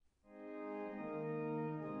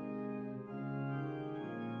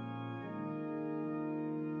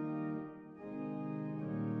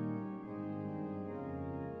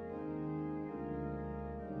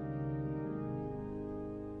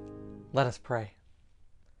Let us pray.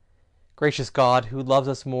 Gracious God, who loves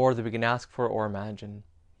us more than we can ask for or imagine,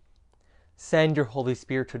 send your Holy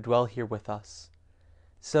Spirit to dwell here with us,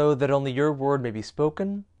 so that only your word may be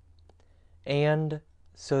spoken, and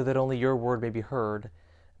so that only your word may be heard,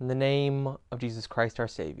 in the name of Jesus Christ our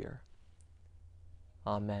Savior.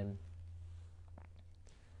 Amen.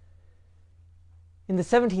 In the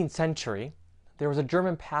 17th century, there was a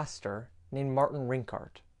German pastor named Martin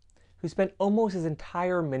Rinkart, who spent almost his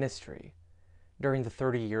entire ministry during the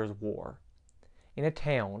 30 Years' War in a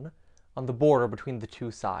town on the border between the two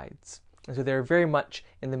sides. And so they're very much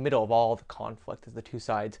in the middle of all the conflict as the two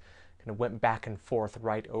sides kind of went back and forth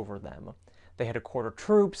right over them. They had to quarter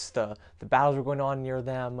troops, the battles were going on near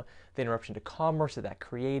them, the interruption to commerce that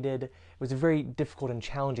created. It was a very difficult and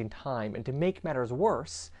challenging time. And to make matters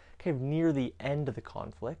worse, kind of near the end of the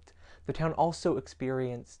conflict, the town also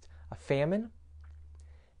experienced a famine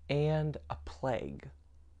and a plague.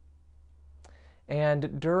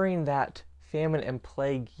 And during that famine and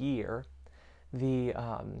plague year, there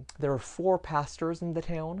were 4 pastors in the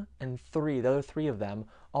town, and the other three of them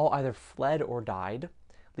all either fled or died,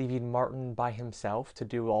 leaving Martin by himself to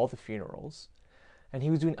do all the funerals. And he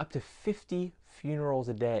was doing up to 50 funerals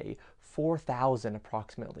a day, 4,000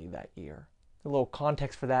 approximately that year. A little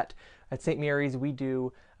context for that, at St. Mary's we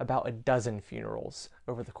do about a dozen funerals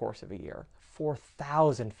over the course of a year.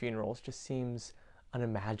 4,000 funerals just seems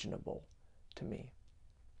unimaginable to me.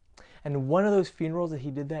 And one of those funerals that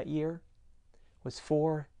he did that year was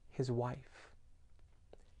for his wife.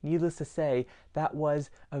 Needless to say, that was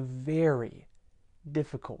a very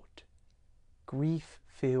difficult,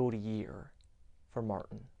 grief-filled year for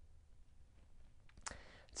Martin. At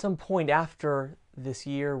some point after this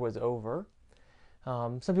year was over,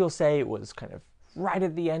 some people say it was kind of right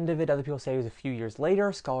at the end of it. Other people say it was a few years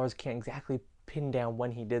later. Scholars can't exactly pin down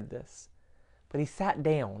when he did this. But he sat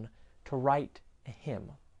down to write a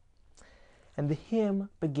hymn. And the hymn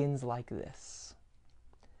begins like this.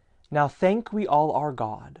 Now thank we all our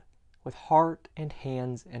God, with heart and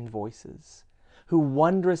hands and voices, who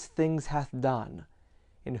wondrous things hath done,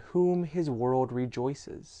 in whom his world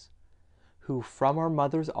rejoices, who from our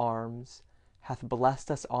mother's arms hath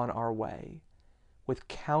blessed us on our way, with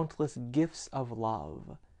countless gifts of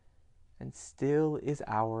love, and still is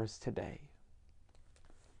ours today.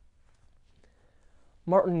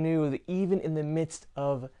 Martin knew that even in the midst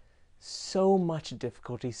of so much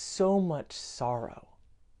difficulty, so much sorrow,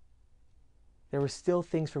 there were still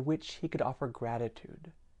things for which he could offer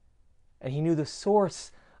gratitude. And he knew the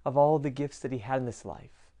source of all the gifts that he had in this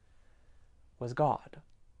life was God.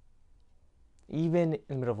 Even in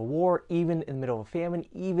the middle of a war, even in the middle of a famine,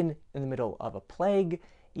 even in the middle of a plague,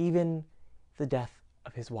 even the death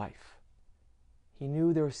of his wife, he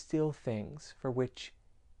knew there were still things for which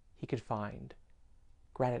he could find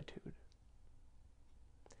gratitude.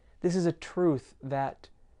 This is a truth that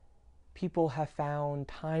people have found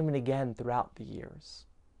time and again throughout the years.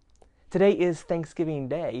 Today is Thanksgiving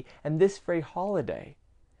Day, and this very holiday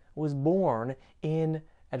was born in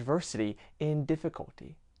adversity, in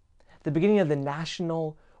difficulty. The beginning of the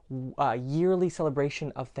national yearly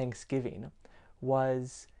celebration of Thanksgiving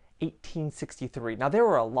was 1863. Now, there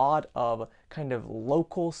were a lot of kind of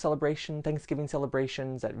local Thanksgiving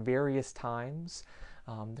celebrations at various times.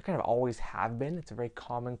 There kind of always have been. It's a very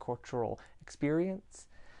common cultural experience.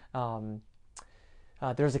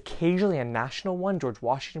 There's occasionally a national one. George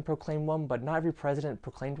Washington proclaimed one, but not every president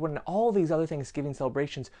proclaimed one. And all these other Thanksgiving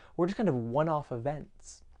celebrations were just kind of one-off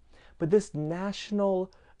events. But this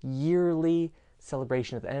national yearly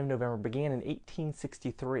celebration at the end of November began in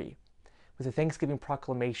 1863 with the Thanksgiving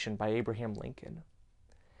Proclamation by Abraham Lincoln.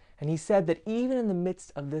 And he said that even in the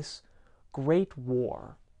midst of this great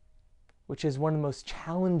war, which is one of the most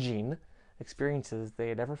challenging experiences they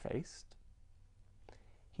had ever faced,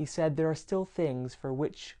 he said there are still things for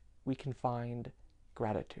which we can find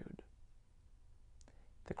gratitude.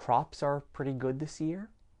 The crops are pretty good this year.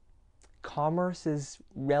 Commerce is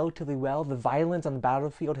relatively well. The violence on the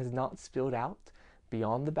battlefield has not spilled out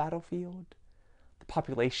beyond the battlefield. The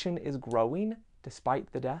population is growing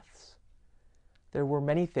despite the deaths. There were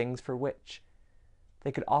many things for which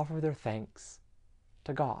they could offer their thanks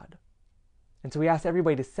to God. And so we asked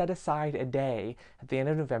everybody to set aside a day at the end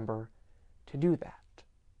of November to do that.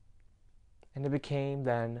 And it became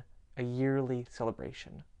then a yearly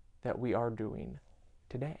celebration that we are doing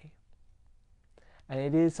today. And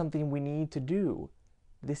it is something we need to do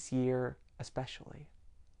this year especially.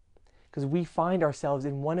 Because we find ourselves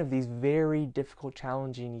in one of these very difficult,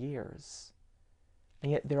 challenging years.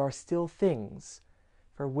 And yet there are still things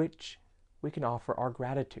for which we can offer our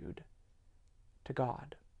gratitude to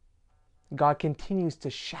God. God continues to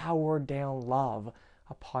shower down love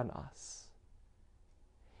upon us.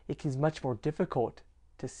 It is much more difficult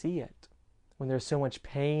to see it when there's so much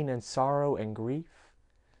pain and sorrow and grief,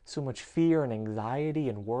 so much fear and anxiety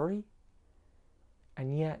and worry.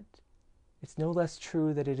 And yet, it's no less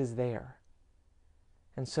true that it is there.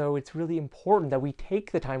 And so it's really important that we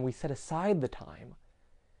take the time, we set aside the time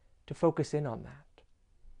to focus in on that.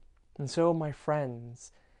 And so, my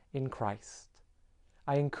friends in Christ,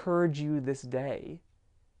 I encourage you this day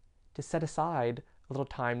to set aside a little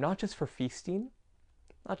time, not just for feasting,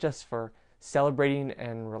 not just for celebrating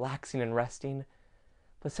and relaxing and resting,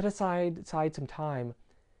 but set aside some time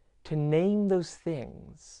to name those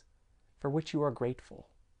things for which you are grateful.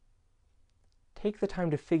 Take the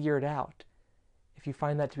time to figure it out if you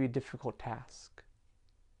find that to be a difficult task.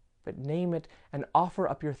 But name it and offer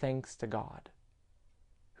up your thanks to God,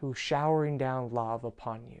 who is showering down love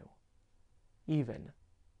upon you, even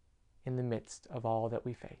in the midst of all that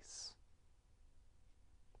we face.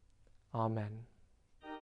 Amen.